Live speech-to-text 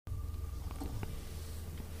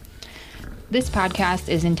This podcast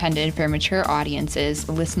is intended for mature audiences.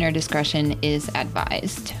 Listener discretion is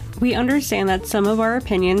advised. We understand that some of our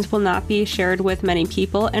opinions will not be shared with many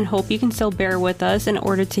people and hope you can still bear with us in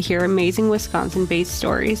order to hear amazing Wisconsin-based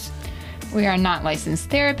stories. We are not licensed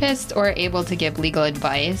therapists or able to give legal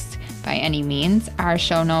advice by any means. Our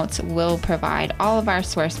show notes will provide all of our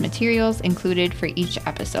source materials included for each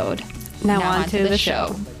episode. Now on to the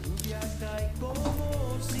show.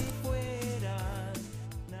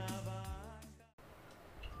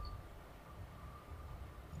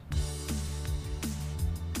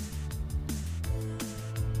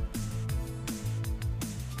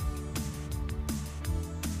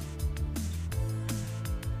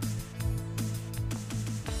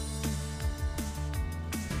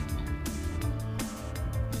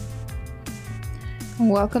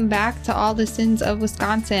 Welcome back to All the Sins of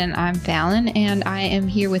Wisconsin. I'm Fallon and I am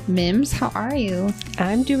here with Mims. How are you?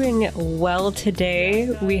 I'm doing well today.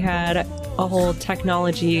 We had a whole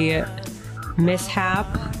technology mishap.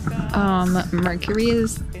 Mercury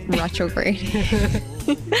is retrograde.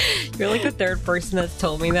 You're like the third person that's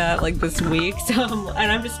told me that like this week. So,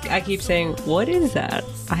 and I keep saying, what is that?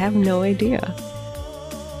 I have no idea.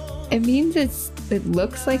 It means it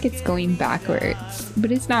looks like it's going backwards, but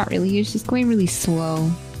it's not really. It's just going really slow.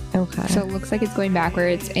 Okay. So it looks like it's going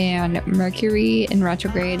backwards, and Mercury in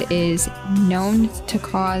retrograde is known to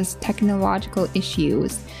cause technological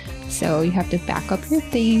issues. So you have to back up your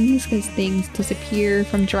things because things disappear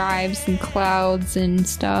from drives and clouds and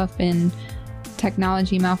stuff, and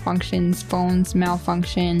technology malfunctions, phones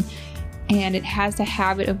malfunction, and it has a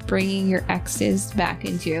habit of bringing your exes back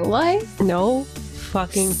into your life. No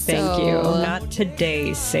fucking thank you. Not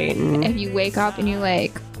today, Satan. If you wake up and you're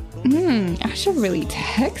like, I should really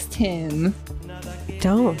text him.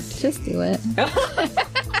 Don't. Just do it.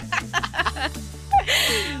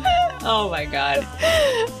 Oh my god.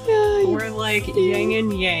 We're like yin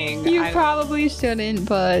and yang. You probably shouldn't,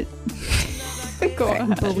 but go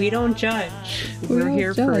ahead. But we don't judge. We're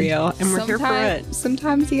here for you, and we're here for it.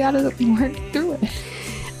 Sometimes you gotta work through it.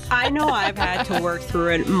 I know I've had to work through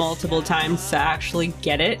it multiple times to actually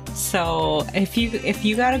get it. So if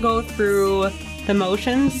you gotta go through the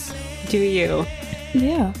motions, do you?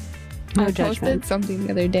 Yeah. No I judgment. posted something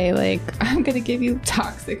the other day like, I'm gonna give you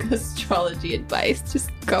toxic astrology advice.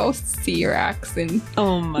 Just go see your ex and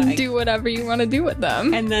do whatever you want to do with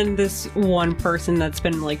them. And then this one person that's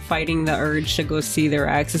been like fighting the urge to go see their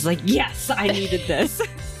ex is like, yes, I needed this.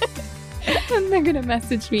 And they're gonna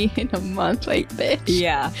message me in a month like, bitch.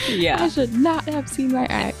 Yeah. I should not have seen my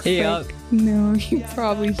ex. Yep. Like, no, you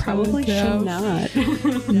probably should not.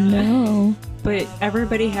 No. But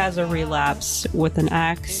everybody has a relapse with an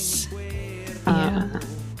ex. Yeah.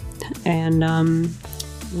 And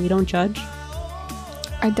we don't judge.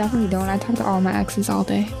 I definitely don't. I talk to all my exes all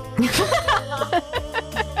day.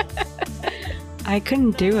 I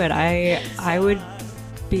couldn't do it. I would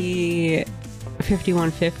be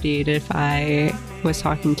 5150 if I was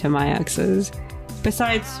talking to my exes.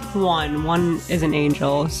 Besides one is an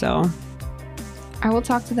angel, so I will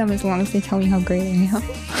talk to them as long as they tell me how great I am.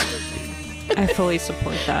 I fully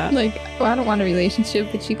support that. Like, well, I don't want a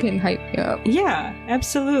relationship, but you can hype me up. Yeah,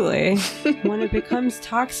 absolutely. When it becomes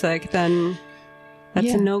toxic, then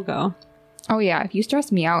that's a no-go. Oh yeah, if you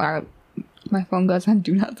stress me out, my phone goes on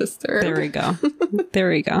do not disturb. There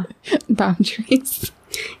we go. Boundaries.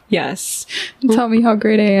 Yes. Tell me how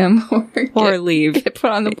great I am, or leave. Get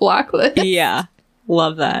put on the block list. Yeah,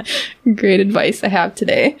 love that. Great advice I have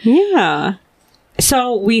today. Yeah.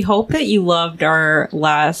 So we hope that you loved our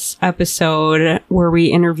last episode where we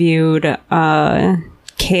interviewed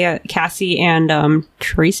Cassie and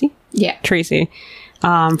Tracy. Yeah, Tracy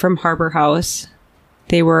from Harbor House.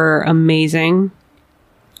 They were amazing,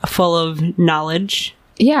 full of knowledge.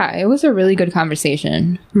 Yeah, it was a really good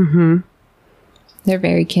conversation. Mm-hmm. They're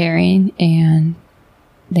very caring and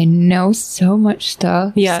they know so much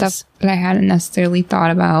stuff. Yes. Stuff that I hadn't necessarily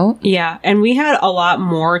thought about. Yeah, and we had a lot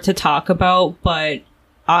more to talk about, but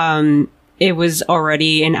it was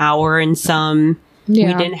already an hour and some. Yeah.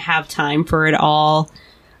 We didn't have time for it all.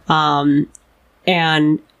 And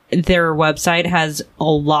their website has a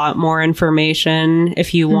lot more information.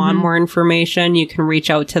 If you want more information, you can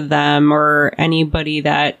reach out to them or anybody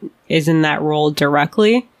that is in that role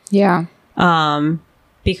directly. Yeah.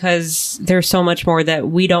 Because there's so much more that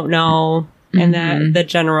we don't know and that the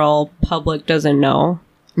general public doesn't know.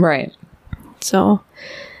 Right. So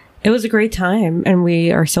it was a great time and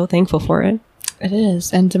we are so thankful for it. It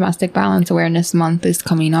is. And Domestic Violence Awareness Month is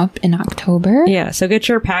coming up in October. Yeah. So get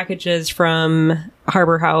your packages from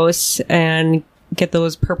Harbor House and get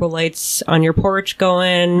those purple lights on your porch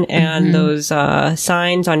going and those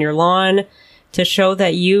signs on your lawn to show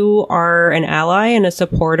that you are an ally and a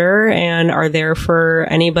supporter and are there for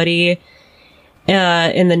anybody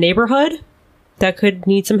in the neighborhood that could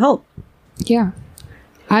need some help. Yeah.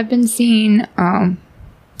 I've been seeing, one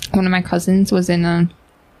of my cousins was in a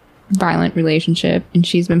violent relationship and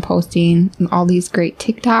she's been posting all these great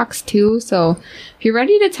TikToks too. So if you're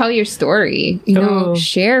ready to tell your story, you know,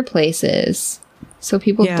 share places so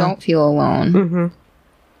people don't feel alone.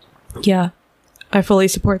 Yeah. I fully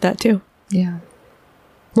support that too. Yeah.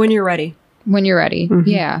 When you're ready. When you're ready.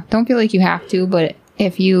 Yeah. Don't feel like you have to, but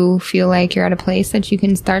if you feel like you're at a place that you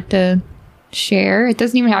can start to share, it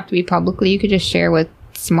doesn't even have to be publicly. You could just share with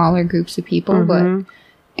smaller groups of people, but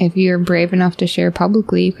if you're brave enough to share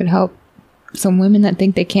publicly, you could help some women that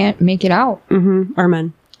think they can't make it out. Or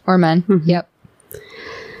men. Yep.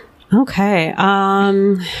 Okay. I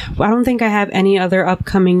don't think I have any other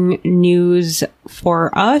upcoming news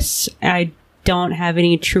for us. I don't have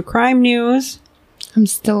any true crime news. I'm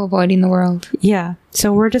still avoiding the world. Yeah.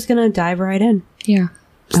 So we're just going to dive right in. Yeah.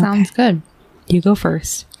 Sounds good. You go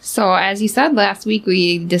first. So, as you said, last week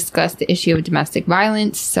we discussed the issue of domestic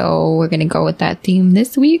violence. So, we're going to go with that theme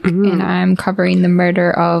this week. And I'm covering the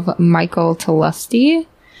murder of Michael Tlusty.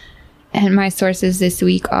 And my sources this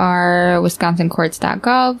week are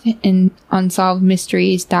wisconsincourts.gov and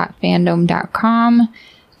unsolvedmysteries.fandom.com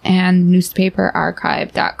and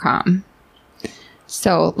newspaperarchive.com.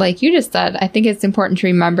 So, like you just said, I think it's important to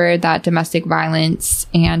remember that domestic violence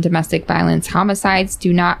and domestic violence homicides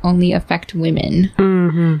do not only affect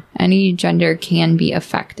women. Any gender can be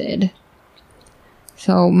affected.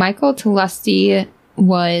 So, Michael Tlusty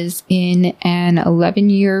was in an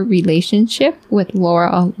 11-year relationship with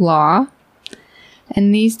Laura Law.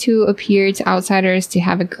 And these two appeared to outsiders to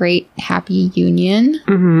have a great, happy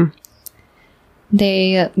union.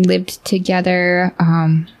 They lived together,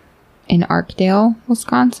 in Arkdale,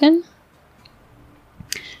 Wisconsin.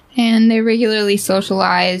 And they regularly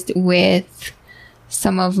socialized with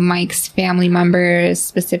some of Mike's family members,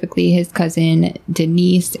 specifically his cousin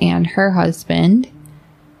Denise and her husband.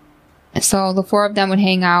 So the four of them would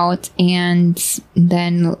hang out, and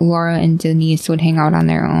then Laura and Denise would hang out on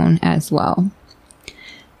their own as well.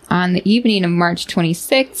 On the evening of March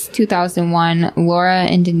 26, 2001, Laura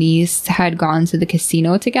and Denise had gone to the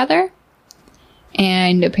casino together.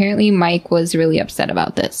 And apparently Mike was really upset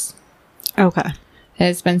about this. Okay.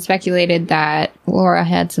 It's been speculated that Laura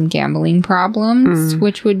had some gambling problems,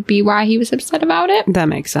 which would be why he was upset about it. That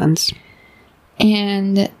makes sense.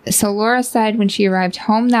 And so Laura said when she arrived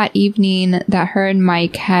home that evening that her and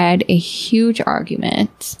Mike had a huge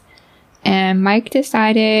argument. And Mike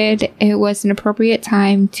decided it was an appropriate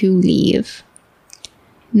time to leave.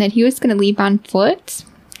 And that he was going to leave on foot.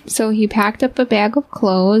 So he packed up a bag of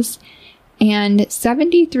clothes and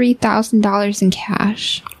 $73,000 in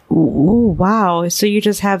cash. Ooh, wow. So you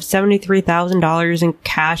just have $73,000 in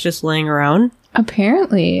cash just laying around?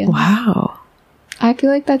 Apparently. Wow. I feel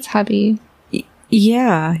like that's heavy.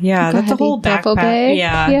 Yeah. Like that's a whole duffel backpack.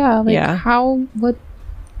 bag. Yeah. How, what?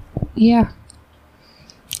 Yeah.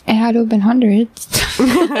 It had to have been hundreds.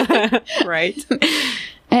 Right.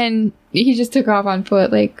 And he just took off on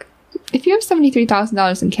foot. Like, if you have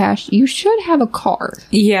 $73,000 in cash, you should have a car.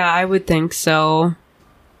 Yeah, I would think so.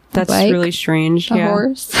 That's really strange. A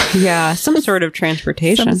horse. Yeah, some sort of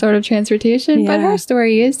transportation. Yeah. But her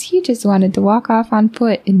story is he just wanted to walk off on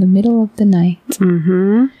foot in the middle of the night.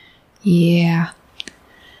 Yeah.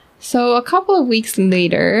 So a couple of weeks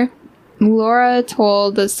later, Laura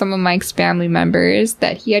told some of Mike's family members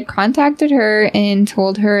that he had contacted her and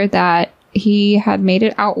told her that he had made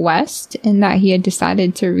it out west and that he had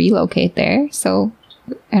decided to relocate there. So,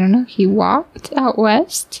 I don't know, he walked out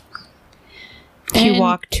west. He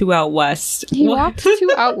walked to out west. He walked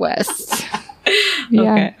to out west. Yeah,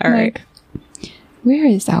 okay, all right. Where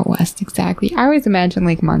is out west exactly? I always imagine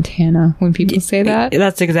like Montana when people say that.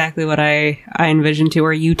 That's exactly what I envision too,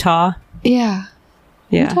 or Utah. Yeah.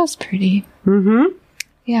 Utah's pretty.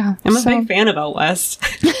 Yeah. I'm a big fan of out west.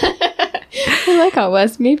 I like out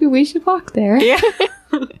west. Maybe we should walk there. Yeah.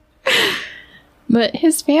 But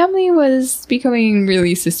his family was becoming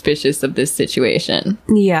really suspicious of this situation.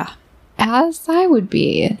 Yeah. As I would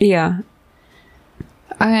be. Yeah.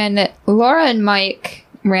 And Laura and Mike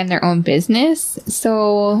ran their own business,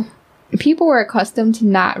 so people were accustomed to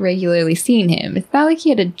not regularly seeing him. It's not like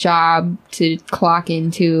he had a job to clock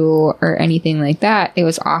into or anything like that. It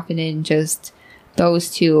was often in just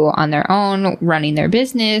those two on their own, running their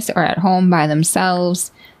business or at home by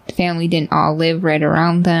themselves. The family didn't all live right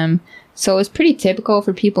around them. So it was pretty typical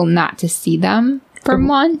for people not to see them for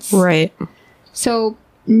months. Right. So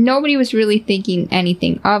nobody was really thinking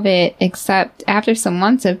anything of it, except after some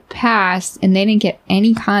months have passed and they didn't get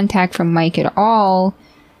any contact from Mike at all,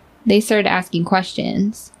 they started asking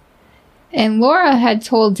questions. And Laura had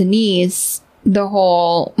told Denise the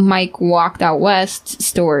whole Mike walked out west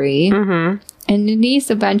story. Mm-hmm. And Denise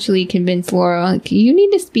eventually convinced Laura, like, you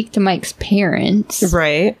need to speak to Mike's parents.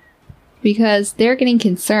 Right. Because they're getting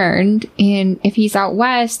concerned. And if he's out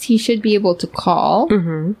west, he should be able to call.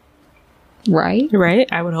 Mm-hmm. Right? Right.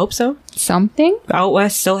 I would hope so. Something. Out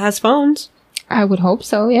west still has phones. I would hope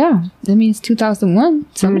so, yeah. That means 2001.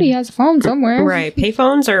 Somebody has a phone somewhere. Right.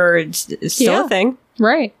 Payphones are still a thing.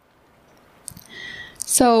 Right.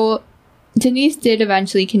 So, Denise did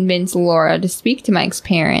eventually convince Laura to speak to Mike's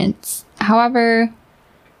parents. However,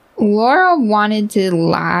 Laura wanted to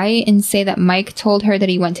lie and say that Mike told her that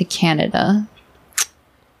he went to Canada.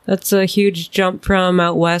 That's a huge jump from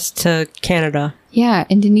out west to Canada. Yeah,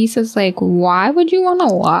 and Denise was like, why would you want to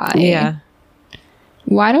lie? Yeah.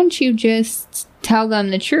 Why don't you just tell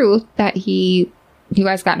them the truth that you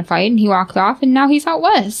guys got in a fight and he walked off and now he's out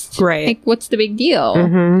west? Right. Like, what's the big deal?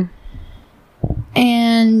 Mm-hmm.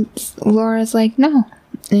 And Laura's like, no.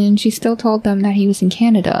 And she still told them that he was in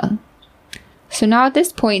Canada. So now at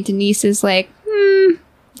this point, Denise is like,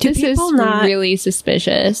 this is really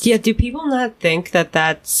suspicious. Yeah, do people not think that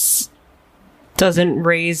doesn't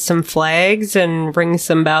raise some flags and ring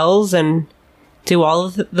some bells and do all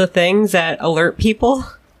of the things that alert people?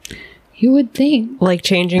 You would think. Like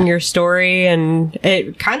changing your story, and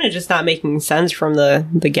it kind of just not making sense from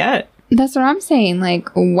the get. That's what I'm saying. Like,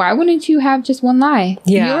 why wouldn't you have just one lie?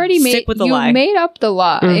 Yeah, you already stick with the lie. Made up the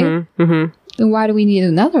lie. Mm-hmm, mm-hmm. Then why do we need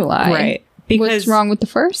another lie? Right. Because what's wrong with the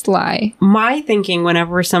first lie? My thinking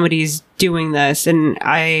whenever somebody's doing this, and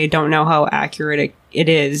I don't know how accurate it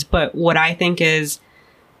is, but what I think is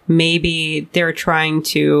maybe they're trying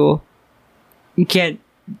to get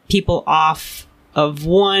people off of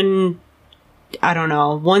one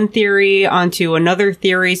theory onto another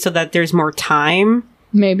theory so that there's more time.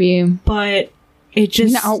 Maybe. But it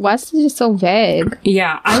just... out west is just so vague.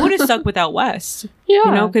 Yeah, I would have stuck with out west. Yeah.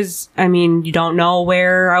 You know, because, I mean, you don't know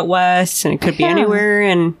where out west, and it could be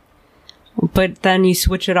anywhere, but then you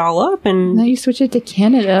switch it all up, and... Now you switch it to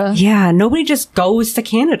Canada. Yeah, nobody just goes to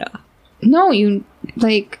Canada. No,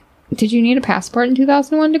 did you need a passport in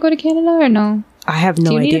 2001 to go to Canada, or no? I have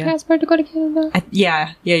no idea. Do you need a passport to go to Canada?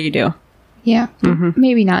 Yeah, you do. Yeah,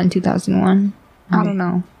 maybe not in 2001. I don't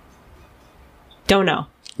know. Don't know.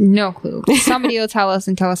 No clue. Somebody will tell us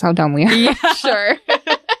and tell us how dumb we are. Yeah, sure.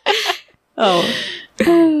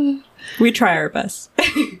 Oh, we try our best.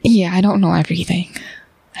 Yeah, I don't know everything.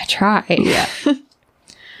 I try. Yeah.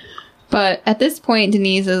 But at this point,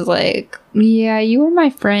 Denise is like, yeah, you were my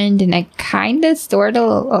friend, and I kind of, sort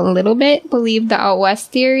of, a little bit believe the out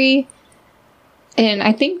west theory. And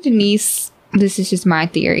I think Denise, this is just my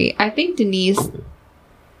theory, I think Denise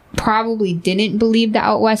probably didn't believe the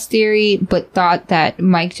out west theory, but thought that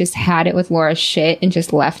Mike just had it with Laura's shit and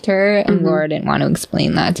just left her, and Laura didn't want to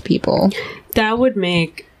explain that to people. That would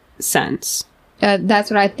make sense. That's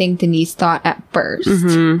what I think Denise thought at first,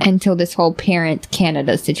 until this whole parent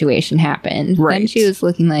Canada situation happened. Right. Then she was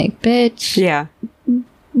looking like, bitch, yeah,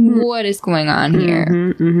 what is going on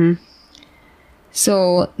here?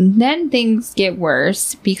 So then things get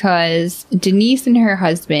worse because Denise and her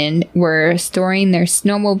husband were storing their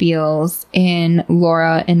snowmobiles in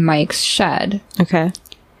Laura and Mike's shed. Okay.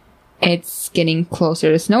 It's getting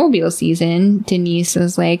closer to snowmobile season. Denise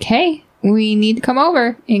was like, hey, we need to come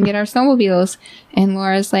over and get our snowmobiles. And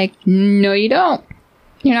Laura's like, no, you don't.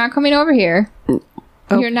 You're not coming over here.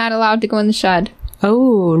 Oh. You're not allowed to go in the shed.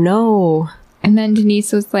 Oh, no. And then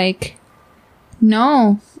Denise was like,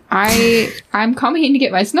 no, I'm coming to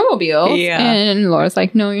get my snowmobiles. Yeah. And Laura's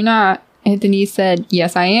like, no, you're not. And Denise said,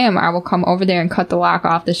 yes, I am. I will come over there and cut the lock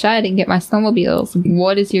off the shed and get my snowmobiles.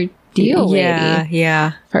 What is your deal, lady?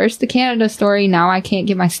 Yeah. First the Canada story, now I can't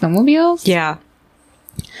get my snowmobiles? Yeah.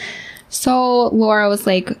 So Laura was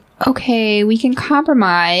like, okay, we can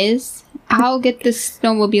compromise. I'll get the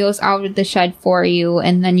snowmobiles out of the shed for you,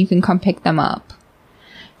 and then you can come pick them up.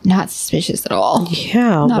 Not suspicious at all.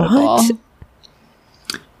 Yeah, not at all.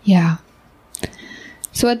 Yeah.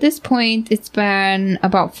 So at this point, it's been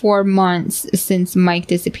about 4 months since Mike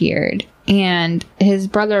disappeared. And his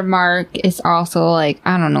brother Mark is also like,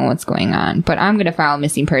 I don't know what's going on, but I'm going to file a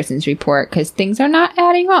missing persons report because things are not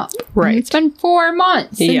adding up. Right. And it's been 4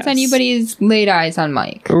 months since anybody's laid eyes on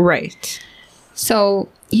Mike. Right. So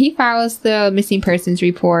he files the missing persons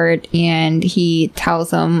report and he tells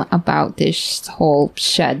them about this whole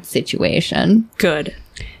shed situation. Good.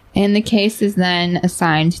 And the case is then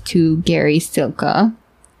assigned to Gary Silka.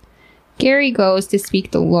 Gary goes to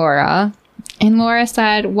speak to Laura, and Laura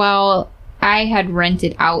said, well, I had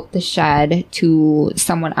rented out the shed to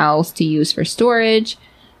someone else to use for storage,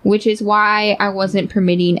 which is why I wasn't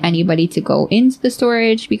permitting anybody to go into the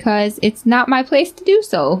storage because it's not my place to do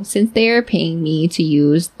so, since they are paying me to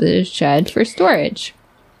use the shed for storage.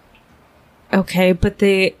 Okay, but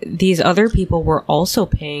these other people were also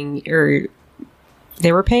paying, or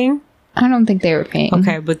they were paying? I don't think they were paying.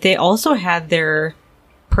 Okay, but they also had their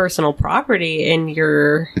personal property in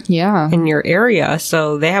your area,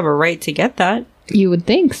 so they have a right to get that. You would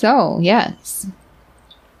think so, yes.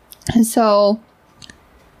 And so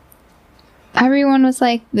everyone was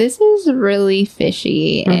like, this is really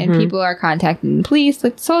fishy, and people are contacting the police,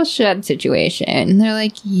 like, this whole shed situation. And they're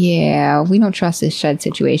like, yeah, we don't trust this shed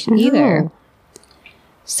situation either.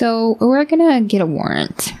 So we're gonna get a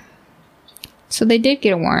warrant. So they did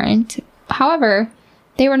get a warrant. However,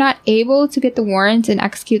 they were not able to get the warrant and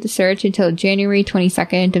execute the search until January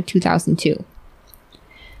 22nd of 2002.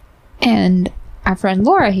 And our friend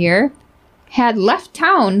Laura here had left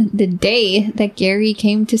town the day that Gary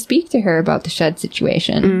came to speak to her about the shed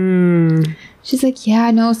situation. She's like,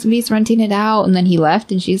 yeah, no, somebody's renting it out. And then he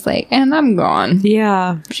left, and she's like, and I'm gone.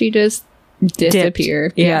 Yeah. She just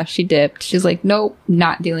disappeared. Yeah, she dipped. She's like, nope,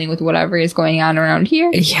 not dealing with whatever is going on around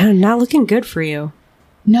here. Yeah, not looking good for you.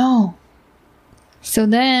 No. So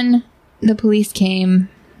then the police came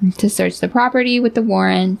to search the property with the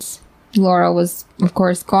warrant. Laura was, of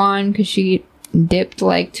course, gone because she dipped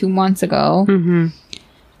like 2 months ago.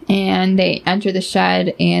 And they entered the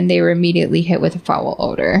shed, and they were immediately hit with a foul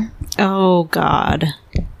odor. Oh, God.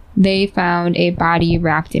 They found a body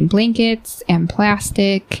wrapped in blankets and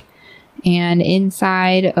plastic, and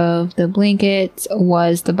inside of the blankets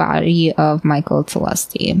was the body of Michael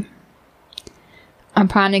Celesti.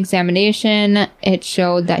 Upon examination, it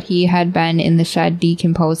showed that he had been in the shed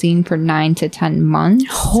decomposing for 9 to 10 months.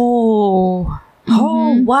 Oh,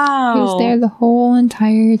 wow. He was there the whole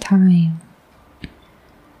entire time.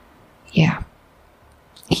 Yeah.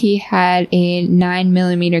 He had a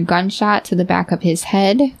 9mm gunshot to the back of his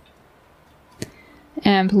head.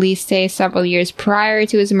 And police say several years prior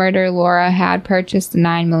to his murder, Laura had purchased a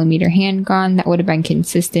 9mm handgun that would have been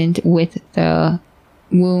consistent with the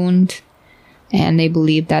wound. And they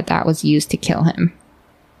believed that that was used to kill him.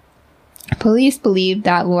 Police believed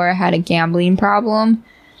that Laura had a gambling problem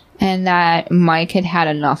and that Mike had had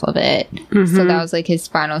enough of it. So that was like his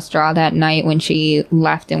final straw that night when she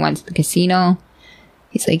left and went to the casino.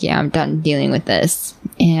 He's like, yeah, I'm done dealing with this.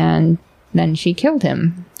 And then she killed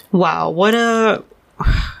him. Wow, what a...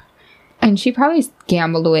 And she probably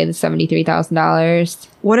gambled away the $73,000.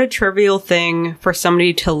 What a trivial thing for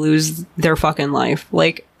somebody to lose their fucking life.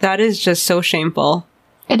 Like, that is just so shameful.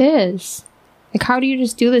 It is. Like, how do you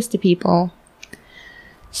just do this to people?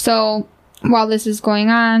 So, while this is going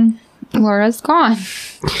on, Laura's gone.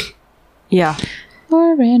 Yeah.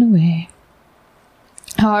 Laura ran away.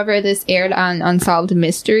 However, this aired on Unsolved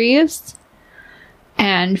Mysteries.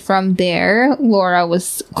 And from there, Laura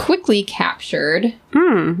was quickly captured.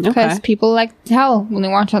 Because people like to tell when they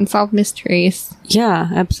watch Unsolved Mysteries. Yeah,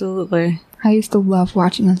 absolutely. I used to love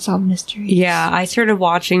watching Unsolved Mysteries. Yeah, I started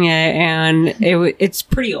watching it, and it's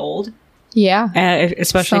pretty old. Yeah.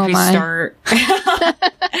 Especially if you start...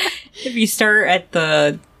 if you start at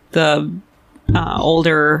the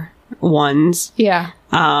older ones. Yeah.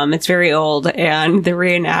 It's very old, and the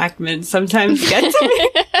reenactments sometimes get to me.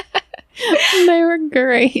 They were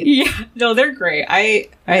great. Yeah, no, they're great. I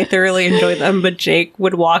thoroughly enjoyed them, but Jake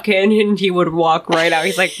would walk in and he would walk right out.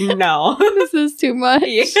 He's like, no. This is too much.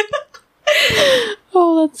 Yeah.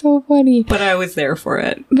 Oh, that's so funny. But I was there for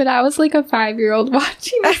it. But I was like a 5-year-old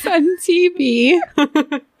watching this on TV.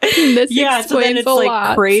 This yeah, so then it's like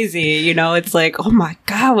lot. Crazy, you know? It's like, oh my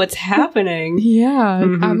God, what's happening? Yeah,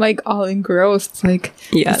 I'm like all engrossed. It's like,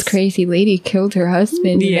 this crazy lady killed her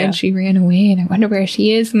husband and then she ran away and I wonder where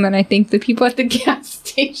she is. And then I think the people at the gas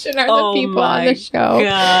station are the people on the show.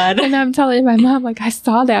 God. And I'm telling my mom, like, I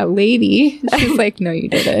saw that lady. She's like, no, you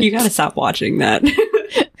didn't. You gotta stop watching that.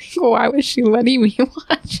 Why was she letting me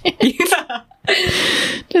watch it? Yeah.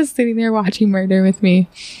 Just sitting there watching murder with me.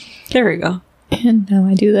 There we go. And now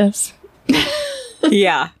I do this.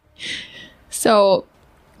 Yeah. So,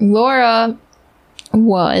 Laura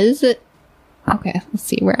was... Okay, let's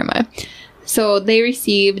see, where am I? So, they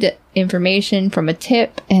received information from a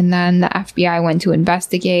tip, and then the FBI went to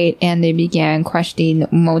investigate, and they began questioning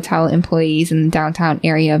motel employees in the downtown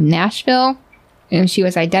area of Nashville. And she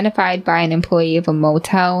was identified by an employee of a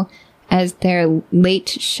motel as their late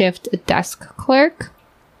shift desk clerk.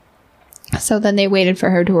 So then they waited for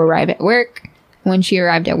her to arrive at work. When she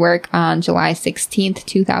arrived at work on July 16th,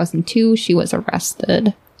 2002, she was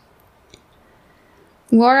arrested.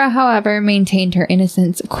 Laura, however, maintained her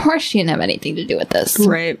innocence. Of course, she didn't have anything to do with this.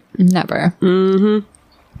 Right. Never. Mm-hmm.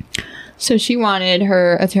 So she wanted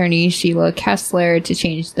her attorney, Sheila Kessler, to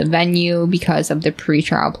change the venue because of the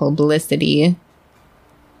pretrial publicity.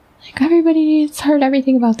 Like, everybody has heard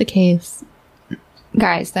everything about the case.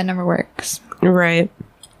 Guys, that never works. Right.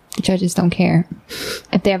 Judges don't care.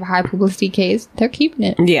 If they have a high publicity case, they're keeping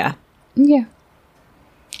it. Yeah. Yeah.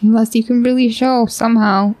 Unless you can really show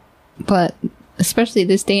somehow. But especially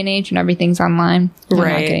this day and age when everything's online, you're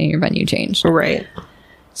not getting your venue changed. Right.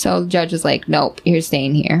 So the judge is like, nope, you're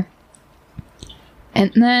staying here.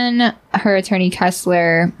 And then her attorney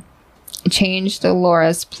Kessler changed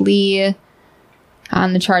Laura's plea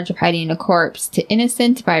on the charge of hiding a corpse to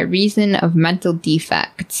innocent by reason of mental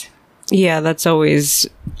defect. Yeah, that's always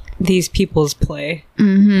these people's play.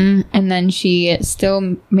 Mm-hmm. And then she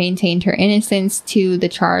still maintained her innocence to the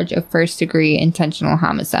charge of first-degree intentional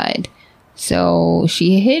homicide. So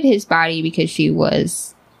she hid his body because she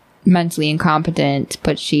was mentally incompetent,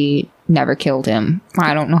 but she never killed him.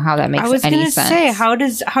 I don't know how that makes any sense. I was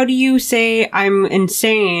gonna say, how do you say I'm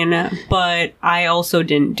insane, but I also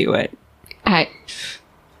didn't do it?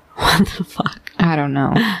 What the fuck? I don't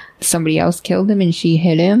know. Somebody else killed him and she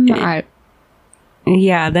hid him?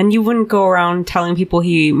 Yeah, then you wouldn't go around telling people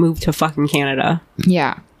he moved to fucking Canada.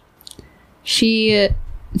 Yeah. She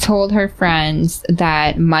told her friends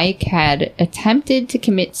that Mike had attempted to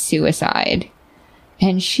commit suicide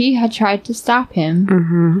and she had tried to stop him.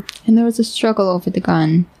 Mm-hmm. And there was a struggle over the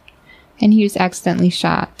gun and he was accidentally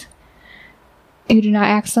shot. You do not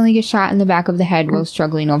accidentally get shot in the back of the head while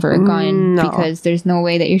struggling over a gun, because there's no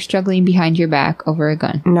way that you're struggling behind your back over a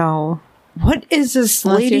gun. No. What is this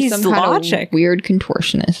lady's logic? Kind of weird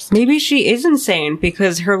contortionist. Maybe she is insane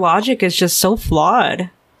because her logic is just so flawed. I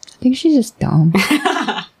think she's just dumb.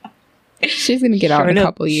 She's going to get out in a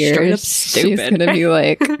couple years. Stupid. She's going to be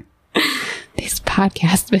like, these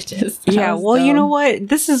podcast bitches. Yeah, well, dumb. You know what?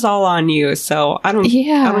 This is all on you, so I don't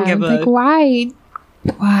give a... Like, why?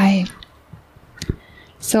 Why?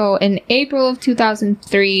 So in April of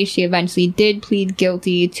 2003, she eventually did plead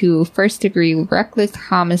guilty to first-degree reckless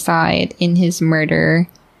homicide in his murder.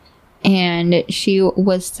 And she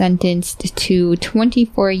was sentenced to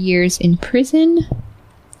 24 years in prison.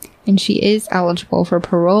 And she is eligible for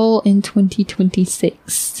parole in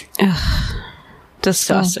 2026. Ugh.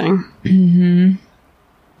 Disgusting. So,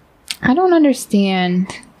 I don't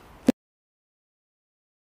understand.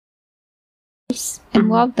 And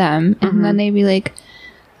love them. And then they'd be like,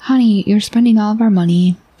 honey, you're spending all of our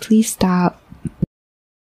money. Please stop.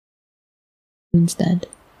 Instead.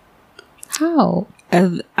 How?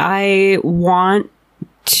 I want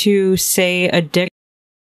to say addiction.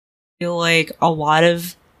 I feel like a lot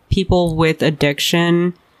of people with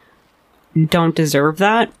addiction don't deserve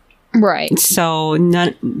that. Right. So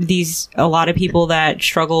a lot of people that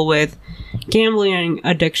struggle with gambling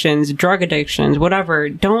addictions, drug addictions, whatever,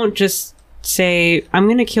 don't just say, I'm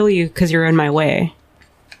going to kill you because you're in my way.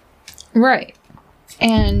 Right.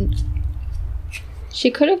 And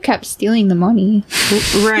she could have kept stealing the money.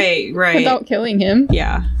 Right. Without killing him.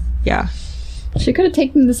 Yeah. She could have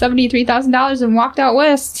taken the $73,000 and walked out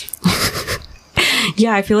west.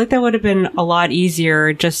 Yeah, I feel like that would have been a lot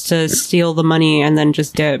easier just to steal the money and then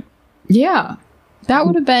just dip. Yeah. That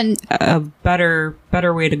would have been a better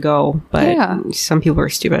way to go. But some people are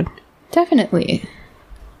stupid. Definitely.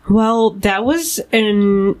 Well, that was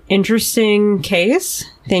an interesting case.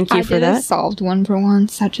 Thank you for that. I solved one for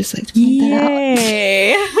once. I just like to point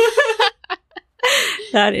that out.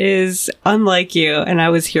 That is unlike you, and I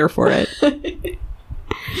was here for it.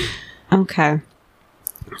 Okay.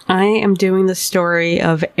 I am doing the story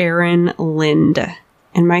of Erin Lind,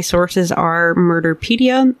 and my sources are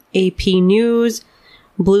Murderpedia, AP News,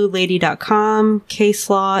 BlueLady.com, Case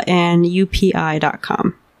Law, and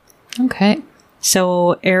UPI.com. Okay.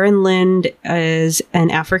 So Erin Lind is an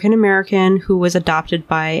African-American who was adopted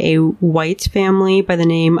by a white family by the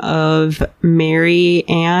name of Mary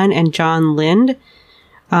Ann and John Lind.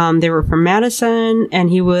 They were from Madison, and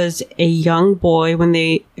he was a young boy when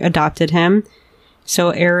they adopted him. So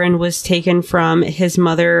Erin was taken from his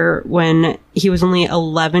mother when he was only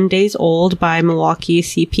 11 days old by Milwaukee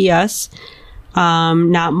CPS.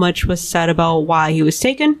 Not much was said about why he was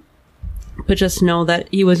taken. But just know that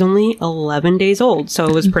he was only 11 days old, so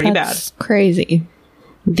it was pretty bad. Crazy.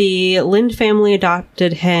 The Lind family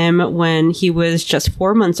adopted him when he was just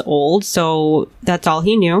 4 months old, so that's all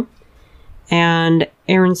he knew. And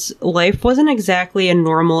Aaron's life wasn't exactly a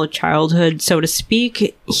normal childhood, so to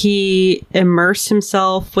speak. He immersed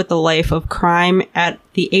himself with a life of crime at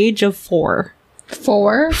the age of 4.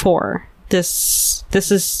 4? 4. This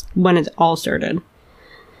is when it all started.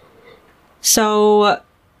 So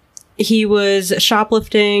he was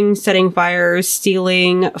shoplifting, setting fires,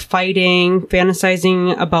 stealing, fighting,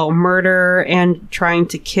 fantasizing about murder, and trying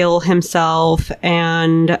to kill himself.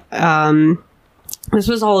 And this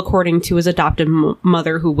was all according to his adoptive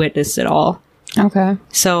mother, who witnessed it all. Okay.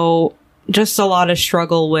 So just a lot of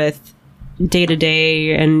struggle with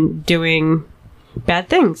day-to-day and doing bad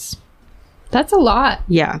things. That's a lot.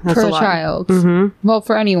 Yeah, that's for a lot. Child. Mm-hmm. Well,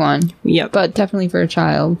 for anyone. Yep. But definitely for a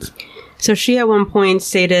child. So she at one point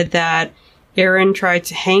stated that Aaron tried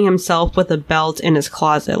to hang himself with a belt in his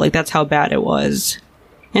closet. Like, that's how bad it was.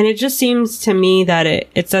 And it just seems to me that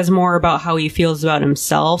it says more about how he feels about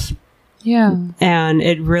himself. Yeah. And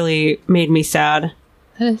it really made me sad.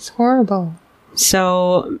 That is horrible.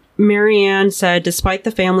 So Marianne said despite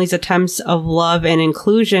the family's attempts of love and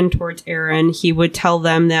inclusion towards Aaron, he would tell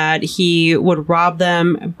them that he would rob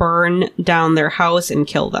them, burn down their house, and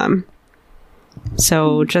kill them.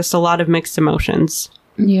 So just a lot of mixed emotions.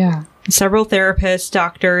 Yeah. Several therapists,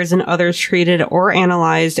 doctors, and others treated or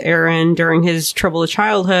analyzed Aaron during his troubled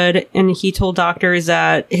childhood, and he told doctors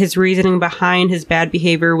that his reasoning behind his bad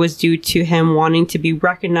behavior was due to him wanting to be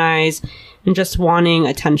recognized and just wanting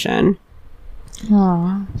attention.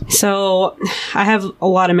 Aww. So I have a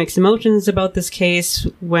lot of mixed emotions about this case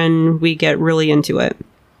when we get really into it.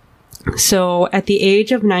 So at the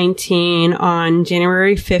age of 19, on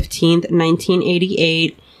January 15th,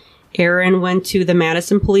 1988, Aaron went to the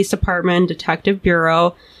Madison Police Department Detective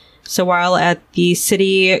Bureau. So while at the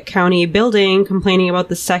city county building complaining about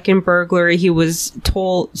the second burglary, he was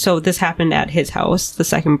told, so this happened at his house, the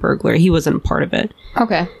second burglary. He wasn't part of it.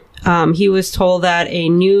 Okay. He was told that a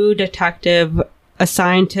new detective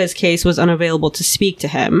assigned to his case was unavailable to speak to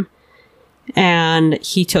him. And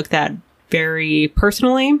he took that very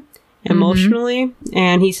personally, emotionally,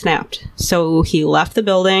 and he snapped. So he left the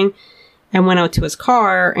building and went out to his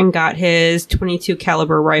car and got his .22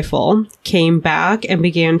 caliber rifle, came back and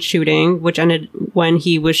began shooting, which ended when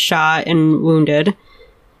he was shot and wounded.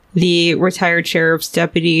 The retired sheriff's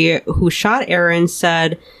deputy who shot Aaron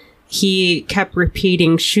said he kept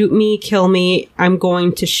repeating, "Shoot me, kill me, I'm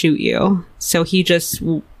going to shoot you." So he just,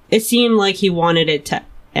 it seemed like he wanted it to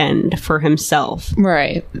end for himself.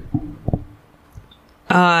 Right.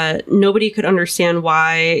 Nobody could understand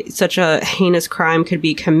why such a heinous crime could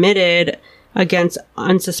be committed against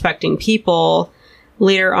unsuspecting people.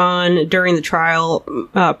 Later on, during the trial,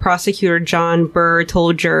 prosecutor John Burr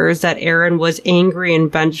told jurors that Aaron was angry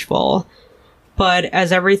and vengeful. But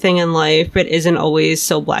as everything in life, it isn't always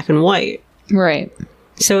so black and white. Right.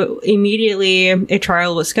 So immediately, a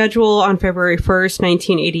trial was scheduled on February 1st,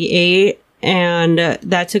 1988, and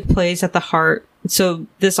that took place at the heart. So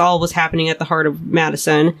this all was happening at the heart of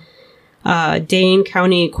Madison. Dane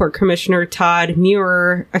County Court Commissioner Todd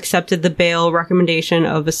Muir accepted the bail recommendation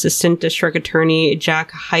of Assistant District Attorney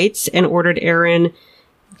Jack Heitz and ordered Aaron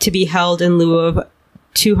to be held in lieu of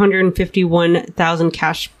 $251,000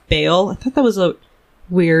 cash bail. I thought that was a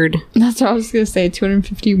weird. That's what I was going to say,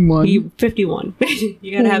 251. 51.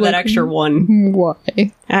 You gotta have that extra one.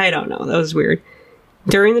 Why? I don't know. That was weird.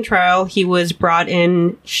 During the trial, he was brought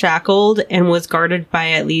in shackled and was guarded by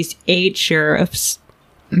at least 8 sheriffs.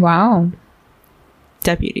 Wow.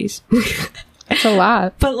 Deputies. That's a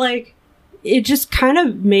lot. But, like, it just kind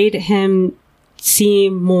of made him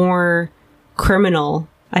seem more criminal,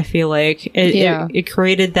 I feel like. It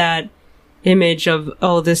created that image of,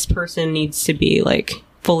 oh, this person needs to be, like,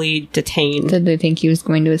 fully detained. Did they think he was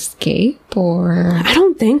going to escape, or? I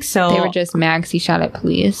don't think so. They were just Max, he shot at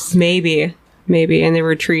police. Maybe, and they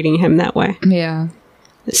were treating him that way. Yeah.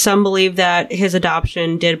 Some believe that his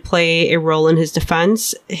adoption did play a role in his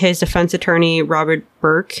defense. His defense attorney, Robert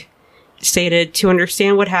Burke, stated, "To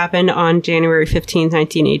understand what happened on January 15,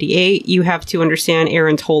 1988, you have to understand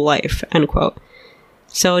Aaron's whole life," end quote.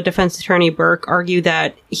 So defense attorney Burke argued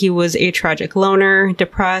that he was a tragic loner,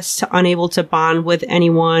 depressed, unable to bond with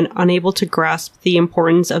anyone, unable to grasp the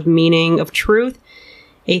importance of meaning of truth,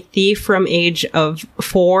 a thief from age of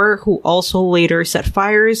 4 who also later set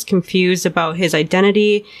fires, confused about his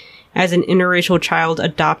identity as an interracial child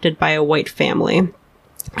adopted by a white family,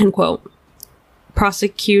 end quote.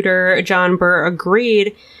 Prosecutor John Burr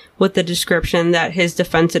agreed with the description that his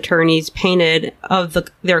defense attorneys painted of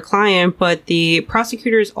their client, but the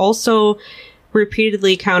prosecutors also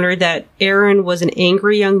repeatedly countered that Aaron was an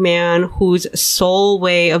angry young man whose sole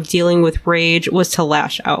way of dealing with rage was to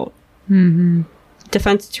lash out. Mm-hmm.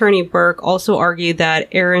 Defense attorney Burke also argued that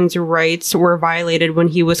Aaron's rights were violated when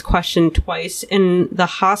he was questioned twice in the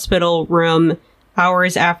hospital room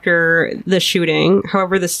hours after the shooting.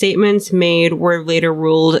 However, the statements made were later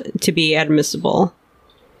ruled to be admissible.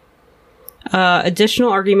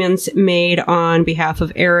 Additional arguments made on behalf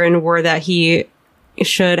of Aaron were that he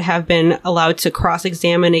should have been allowed to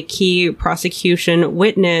cross-examine a key prosecution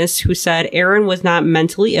witness who said Aaron was not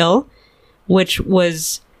mentally ill, which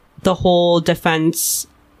was the whole defense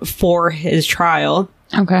for his trial.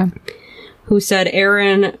 Okay. Who said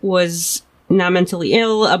Aaron was not mentally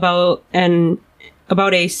ill about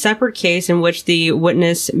a separate case in which the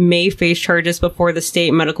witness may face charges before the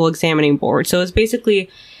state medical examining board. So it's basically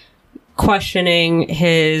questioning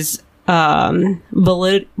his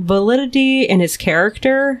validity and his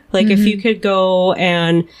character. Like, if you could go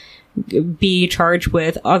and be charged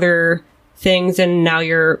with other things and now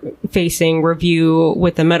you're facing review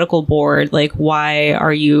with the medical board, like, why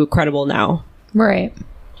are you credible now? Right.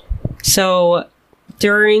 So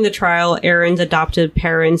during the trial, Aaron's adopted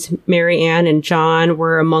parents, Mary Ann and John,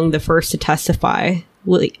 were among the first to testify.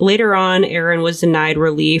 Later on, Aaron was denied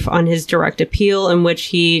relief on his direct appeal, in which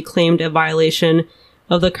he claimed a violation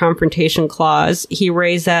of the Confrontation Clause. He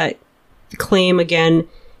raised that claim again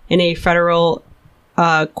in a federal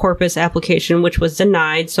corpus application, which was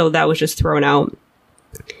denied, so that was just thrown out.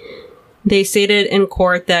 They stated in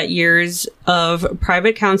court that years of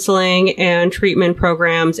private counseling and treatment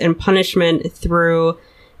programs and punishment through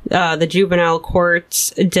the juvenile courts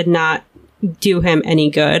did not do him any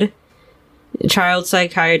good. Child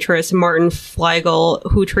psychiatrist Martin Fleigel,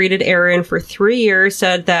 who treated Aaron for 3 years,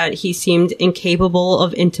 said that he seemed incapable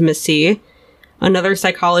of intimacy. Another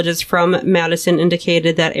psychologist from Madison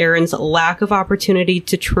indicated that Aaron's lack of opportunity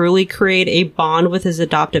to truly create a bond with his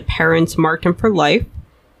adopted parents marked him for life,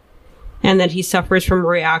 and that he suffers from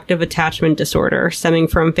reactive attachment disorder stemming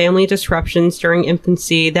from family disruptions during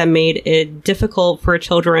infancy that made it difficult for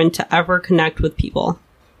children to ever connect with people.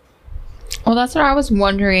 Well, that's what I was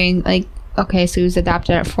wondering. Like, okay, so he was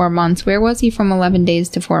adopted at 4 months. Where was he from 11 days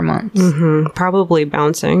to 4 months? Probably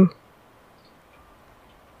bouncing.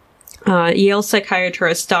 Yale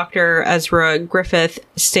psychiatrist Dr. Ezra Griffith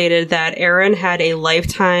stated that Aaron had a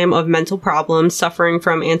lifetime of mental problems, suffering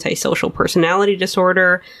from antisocial personality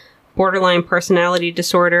disorder, borderline personality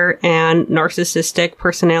disorder, and narcissistic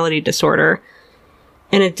personality disorder.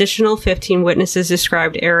 An additional 15 witnesses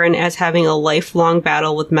described Aaron as having a lifelong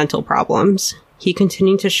battle with mental problems. He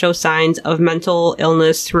continued to show signs of mental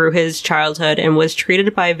illness through his childhood and was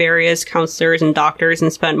treated by various counselors and doctors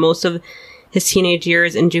and spent most of his teenage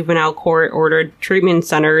years in juvenile court-ordered treatment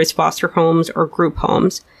centers, foster homes, or group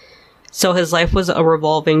homes. So his life was a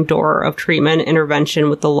revolving door of treatment, intervention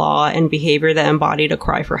with the law, and behavior that embodied a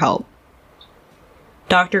cry for help.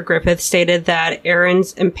 Dr. Griffith stated that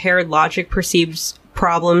Aaron's impaired logic perceives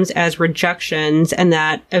problems as rejections and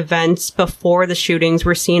that events before the shootings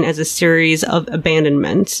were seen as a series of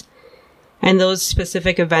abandonments. And those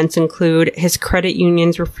specific events include his credit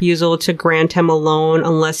union's refusal to grant him a loan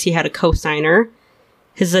unless he had a cosigner,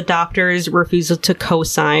 his adopter's refusal to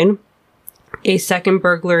cosign, a second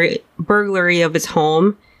burglary of his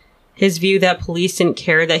home, his view that police didn't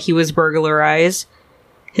care that he was burglarized,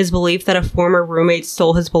 his belief that a former roommate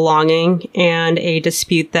stole his belonging, and a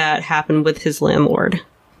dispute that happened with his landlord.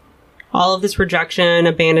 All of this rejection,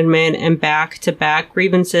 abandonment, and back-to-back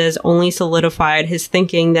grievances only solidified his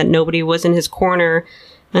thinking that nobody was in his corner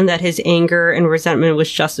and that his anger and resentment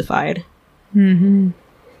was justified.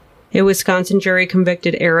 A Wisconsin jury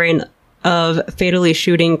convicted Aaron of fatally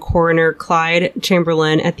shooting coroner Clyde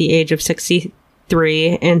Chamberlain at the age of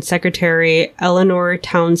 63 and Secretary Eleanor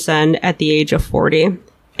Townsend at the age of 40,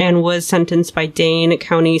 and was sentenced by Dane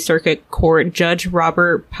County Circuit Court Judge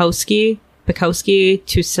Robert Bukowski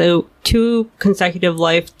to 2 consecutive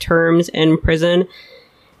life terms in prison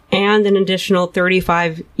and an additional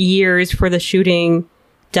 35 years for the shooting,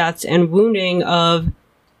 deaths, and wounding of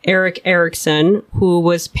Eric Erickson, who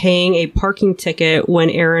was paying a parking ticket when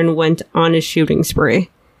Aaron went on his shooting spree.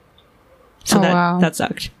 So that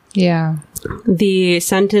sucked. Yeah. The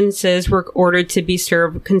sentences were ordered to be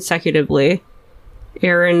served consecutively.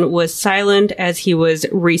 Aaron was silent as he was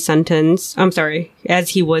sentenced,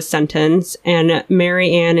 and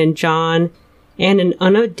Mary Ann and John and an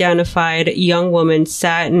unidentified young woman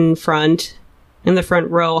sat in the front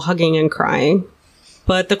row, hugging and crying.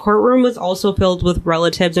 But the courtroom was also filled with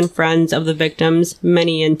relatives and friends of the victims,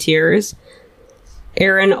 many in tears.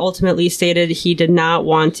 Aaron ultimately stated he did not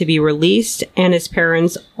want to be released, and his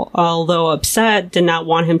parents, although upset, did not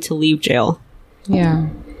want him to leave jail. Yeah.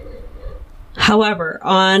 However,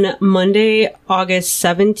 on Monday, August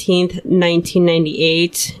 17th,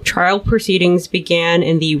 1998, trial proceedings began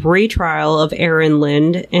in the retrial of Aaron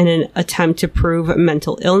Lind in an attempt to prove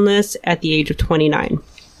mental illness at the age of 29.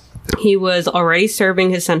 He was already serving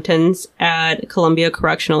his sentence at Columbia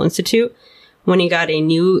Correctional Institute when he got a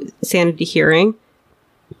new sanity hearing.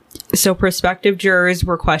 So prospective jurors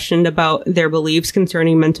were questioned about their beliefs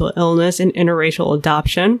concerning mental illness and interracial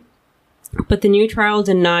adoption. But the new trial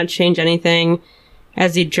did not change anything,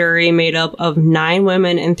 as the jury, made up of 9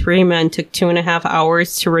 women and 3 men, took 2.5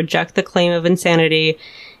 hours to reject the claim of insanity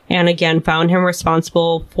and again found him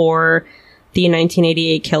responsible for the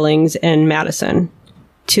 1988 killings in Madison.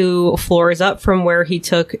 2 floors up from where he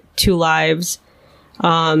took 2 lives,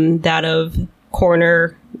 that of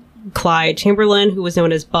Coroner Clyde Chamberlain, who was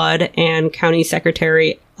known as Bud, and County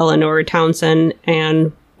Secretary Eleanor Townsend,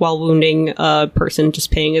 and while wounding a person just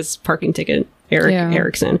paying his parking ticket, Eric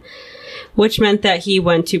Erickson, which meant that he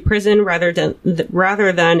went to prison rather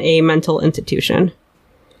than a mental institution.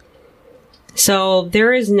 So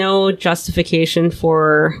there is no justification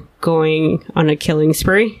for going on a killing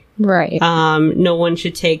spree. Right. No one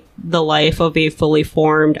should take the life of a fully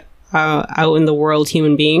formed, out in the world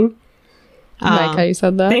human being. I like how you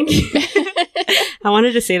said that. Thank you. I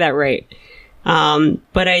wanted to say that right.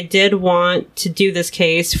 But I did want to do this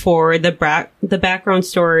case for the background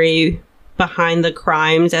story behind the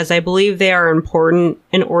crimes, as I believe they are important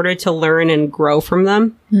in order to learn and grow from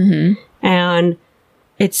them. Mm-hmm. And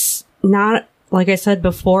it's not, like I said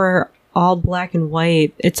before, all black and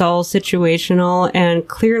white. It's all situational, and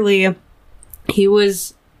clearly he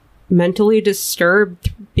was mentally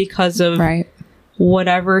disturbed because of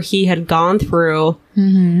whatever he had gone through.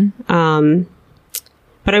 Mm-hmm.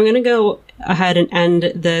 But I'm going to go ahead and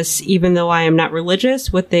end this, even though I am not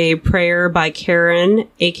religious, with a prayer by Karen,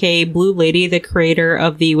 aka Blue Lady, the creator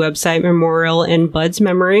of the website Memorial in Bud's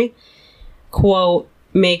memory. Quote,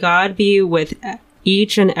 "May God be with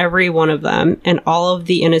each and every one of them and all of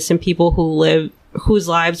the innocent people whose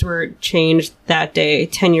lives were changed that day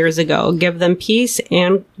 10 years ago. Give them peace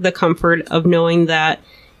and the comfort of knowing that,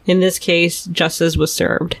 in this case, justice was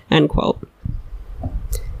served." End quote.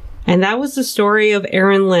 And that was the story of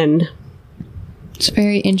Aaron Lind. It's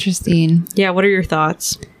very interesting. Yeah, what are your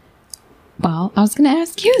thoughts? Well, I was going to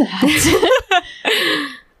ask you that.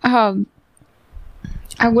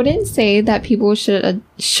 I wouldn't say that people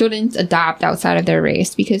shouldn't adopt outside of their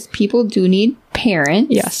race, because people do need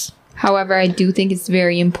parents. Yes. However, I do think it's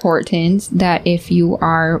very important that if you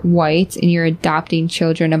are white and you're adopting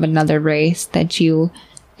children of another race, that you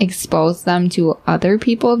expose them to other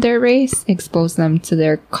people of their race, expose them to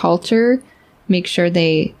their culture, make sure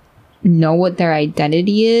they know what their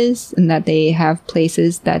identity is, and that they have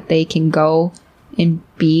places that they can go and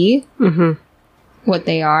be what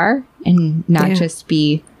they are, and not just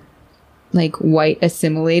be like white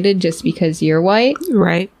assimilated just because you're white.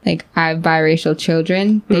 Right. Like, I have biracial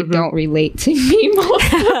children. They don't relate to me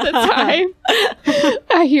most of the time.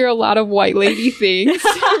 I hear a lot of white lady things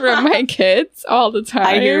from my kids all the time.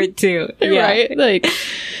 I hear it too. Yeah. Right? Like,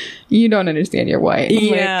 you don't understand you're white. I'm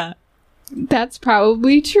like, that's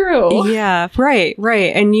probably true. Yeah,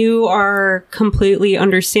 right. And you are completely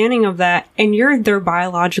understanding of that, and you're their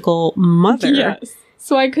biological mother. Yes.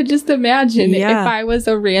 So I could just imagine if I was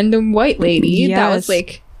a random white lady that was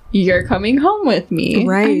like, "You're coming home with me.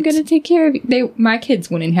 Right. I'm going to take care of you." My kids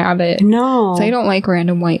wouldn't have it. No. So I don't like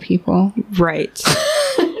random white people. Right.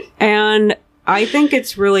 And I think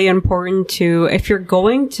it's really important to, if you're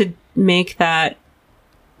going to make that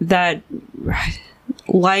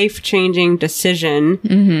life-changing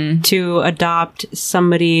decision to adopt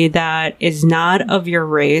somebody that is not of your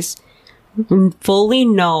race, fully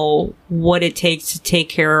know what it takes to take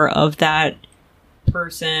care of that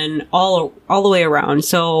person all the way around.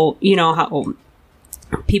 So, you know how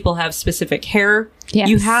people have specific hair. Yes.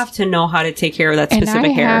 You have to know how to take care of that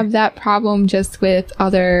specific hair. And I have that problem just with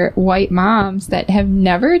other white moms that have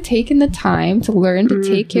never taken the time to learn to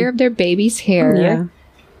take care of their baby's hair. Yeah.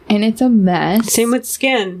 And it's a mess. Same with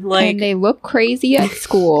skin. And they look crazy at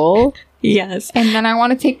school. Yes. And then I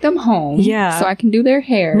want to take them home. Yeah. So I can do their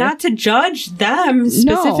hair. Not to judge them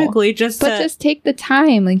specifically, just take the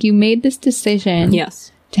time. Like, you made this decision.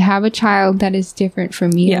 Yes. To have a child that is different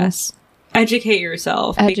from you. Yes. Educate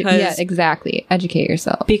yourself. Yeah, exactly. Educate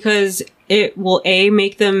yourself. Because it will,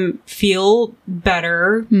 make them feel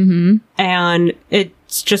better. And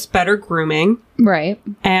it's just better grooming. Right.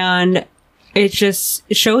 And it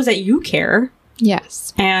shows that you care.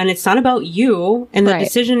 Yes. And it's not about you, and the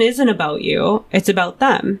decision isn't about you. It's about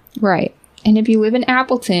them. Right. And if you live in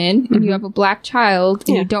Appleton and you have a black child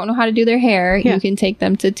and you don't know how to do their hair, you can take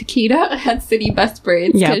them to Takeda at City Best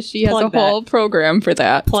Braids because she has a whole program for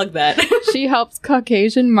that. Plug that. She helps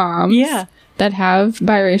Caucasian moms that have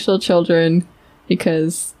biracial children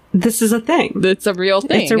because this is a thing. It's a real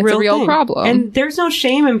thing. It's a real problem. And there's no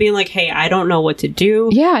shame in being like, hey, I don't know what to do.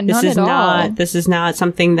 Yeah, none at all. This is not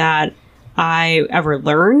something that I ever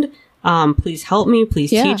learned. Please help me. Please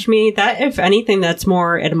teach me. That, if anything, that's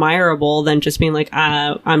more admirable than just being like,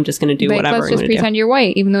 I'm just going to do whatever. Let's just pretend you're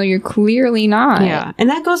white, even though you're clearly not. Yeah. And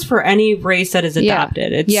that goes for any race that is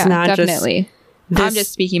adopted. It's not definitely. I'm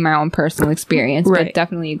just speaking my own personal experience, but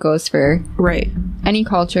definitely it goes for any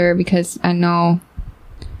culture because I know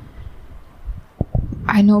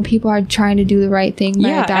people are trying to do the right thing by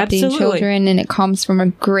adopting children, and it comes from a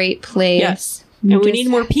great place. Yes. And we need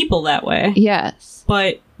more people that way. Yes.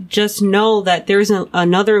 But just know that there's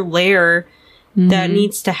another layer that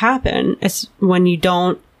needs to happen. It's when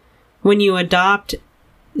you adopt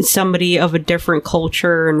somebody of a different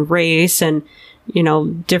culture and race and, you know,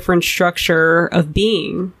 different structure of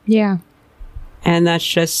being. Yeah. And that's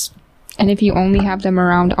just... And if you only have them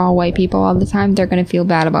around all white people all the time, they're going to feel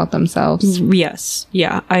bad about themselves. Yes.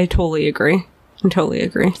 Yeah, I totally agree.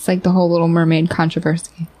 It's like the whole Little Mermaid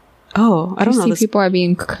controversy. Oh, I don't know. People are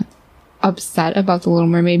being upset about the Little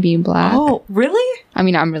Mermaid being black. Oh, really? I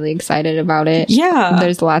mean, I'm really excited about it. Yeah.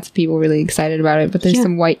 There's lots of people really excited about it, but there's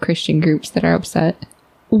some white Christian groups that are upset.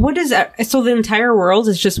 What is that? So the entire world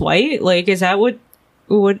is just white? Like, is that what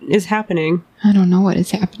is happening? I don't know what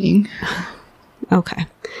is happening. Okay.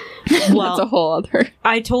 Well, that's a whole other.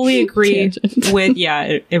 I totally agree with,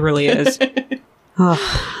 it really is.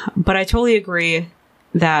 But I totally agree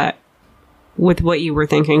that with what you were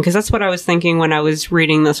thinking, because that's what I was thinking when I was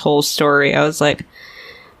reading this whole story. I was like,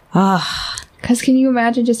 because can you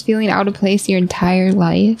imagine just feeling out of place your entire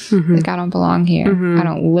life? Like, I don't belong here. I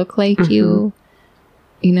don't look like you,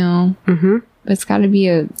 you know? But it's got to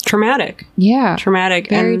be traumatic. Yeah. Traumatic.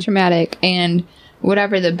 Very traumatic. And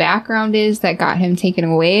whatever the background is that got him taken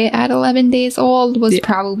away at 11 days old was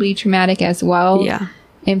probably traumatic as well. Yeah.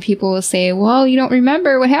 And people will say, well, you don't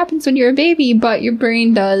remember what happens when you're a baby, but your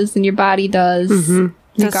brain does and your body does.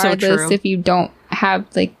 Regardless, if you don't have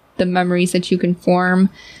like the memories that you can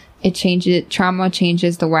form, trauma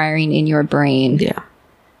changes the wiring in your brain. Yeah.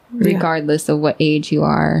 Regardless of what age you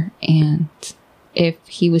are. And if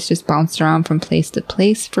he was just bounced around from place to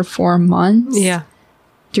place for 4 months. Yeah.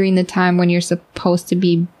 During the time when you're supposed to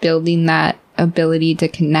be building that ability to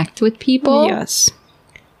connect with people. Yes.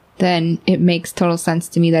 Then it makes total sense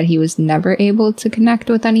to me that he was never able to connect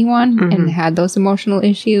with anyone and had those emotional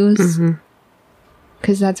issues.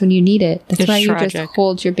 Because that's when you need it. That's why you just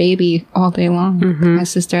hold your baby all day long. My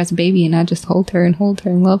sister has a baby and I just hold her and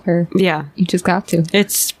love her. Yeah. You just got to.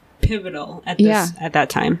 It's pivotal at that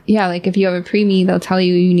time. Yeah, like if you have a preemie, they'll tell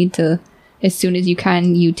you need to, as soon as you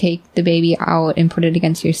can, you take the baby out and put it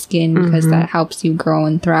against your skin because that helps you grow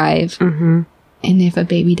and thrive. And if a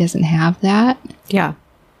baby doesn't have that... Yeah.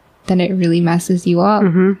 Then it really messes you up.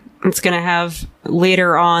 It's going to have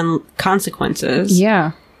later on consequences.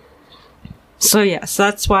 Yeah. So yes,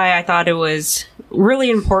 that's why I thought it was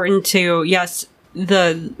really important to,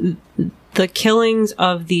 the killings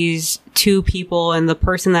of these two people and the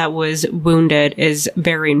person that was wounded is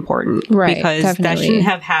very important. Right. Because that shouldn't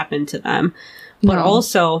have happened to them. But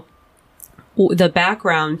also the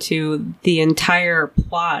background to the entire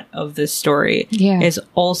plot of this story is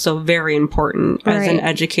also very important as an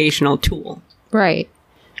educational tool. Right.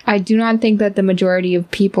 I do not think that the majority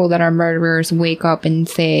of people that are murderers wake up and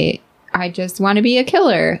say, I just want to be a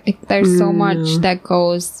killer. There's so much that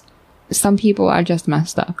goes... Some people are just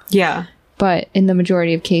messed up. Yeah. But in the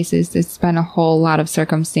majority of cases, it's been a whole lot of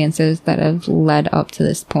circumstances that have led up to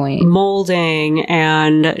this point. Molding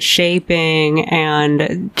and shaping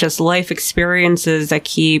and just life experiences that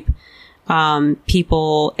keep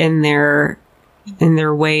people in their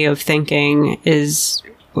way of thinking is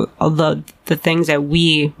the things that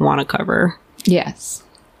we want to cover. Yes,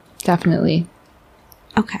 definitely.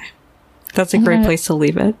 Okay. That's a great place to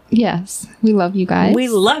leave it. Yes. We love you guys. We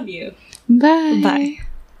love you. Bye. Bye.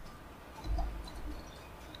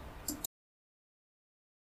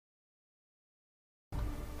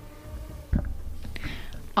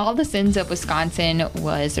 All the Sins of Wisconsin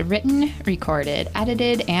was written, recorded,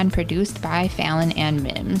 edited, and produced by Fallon and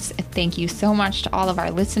Mims. Thank you so much to all of our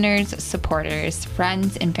listeners, supporters,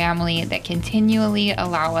 friends, and family that continually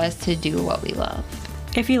allow us to do what we love.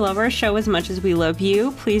 If you love our show as much as we love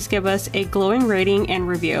you, please give us a glowing rating and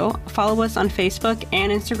review. Follow us on Facebook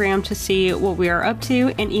and Instagram to see what we are up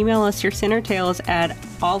to, and email us your sinner tales at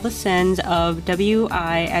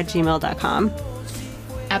allthesinsofwi@gmail.com.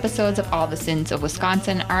 Episodes of All the Sins of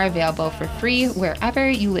Wisconsin are available for free wherever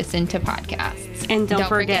you listen to podcasts. And don't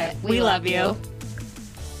forget, we love you.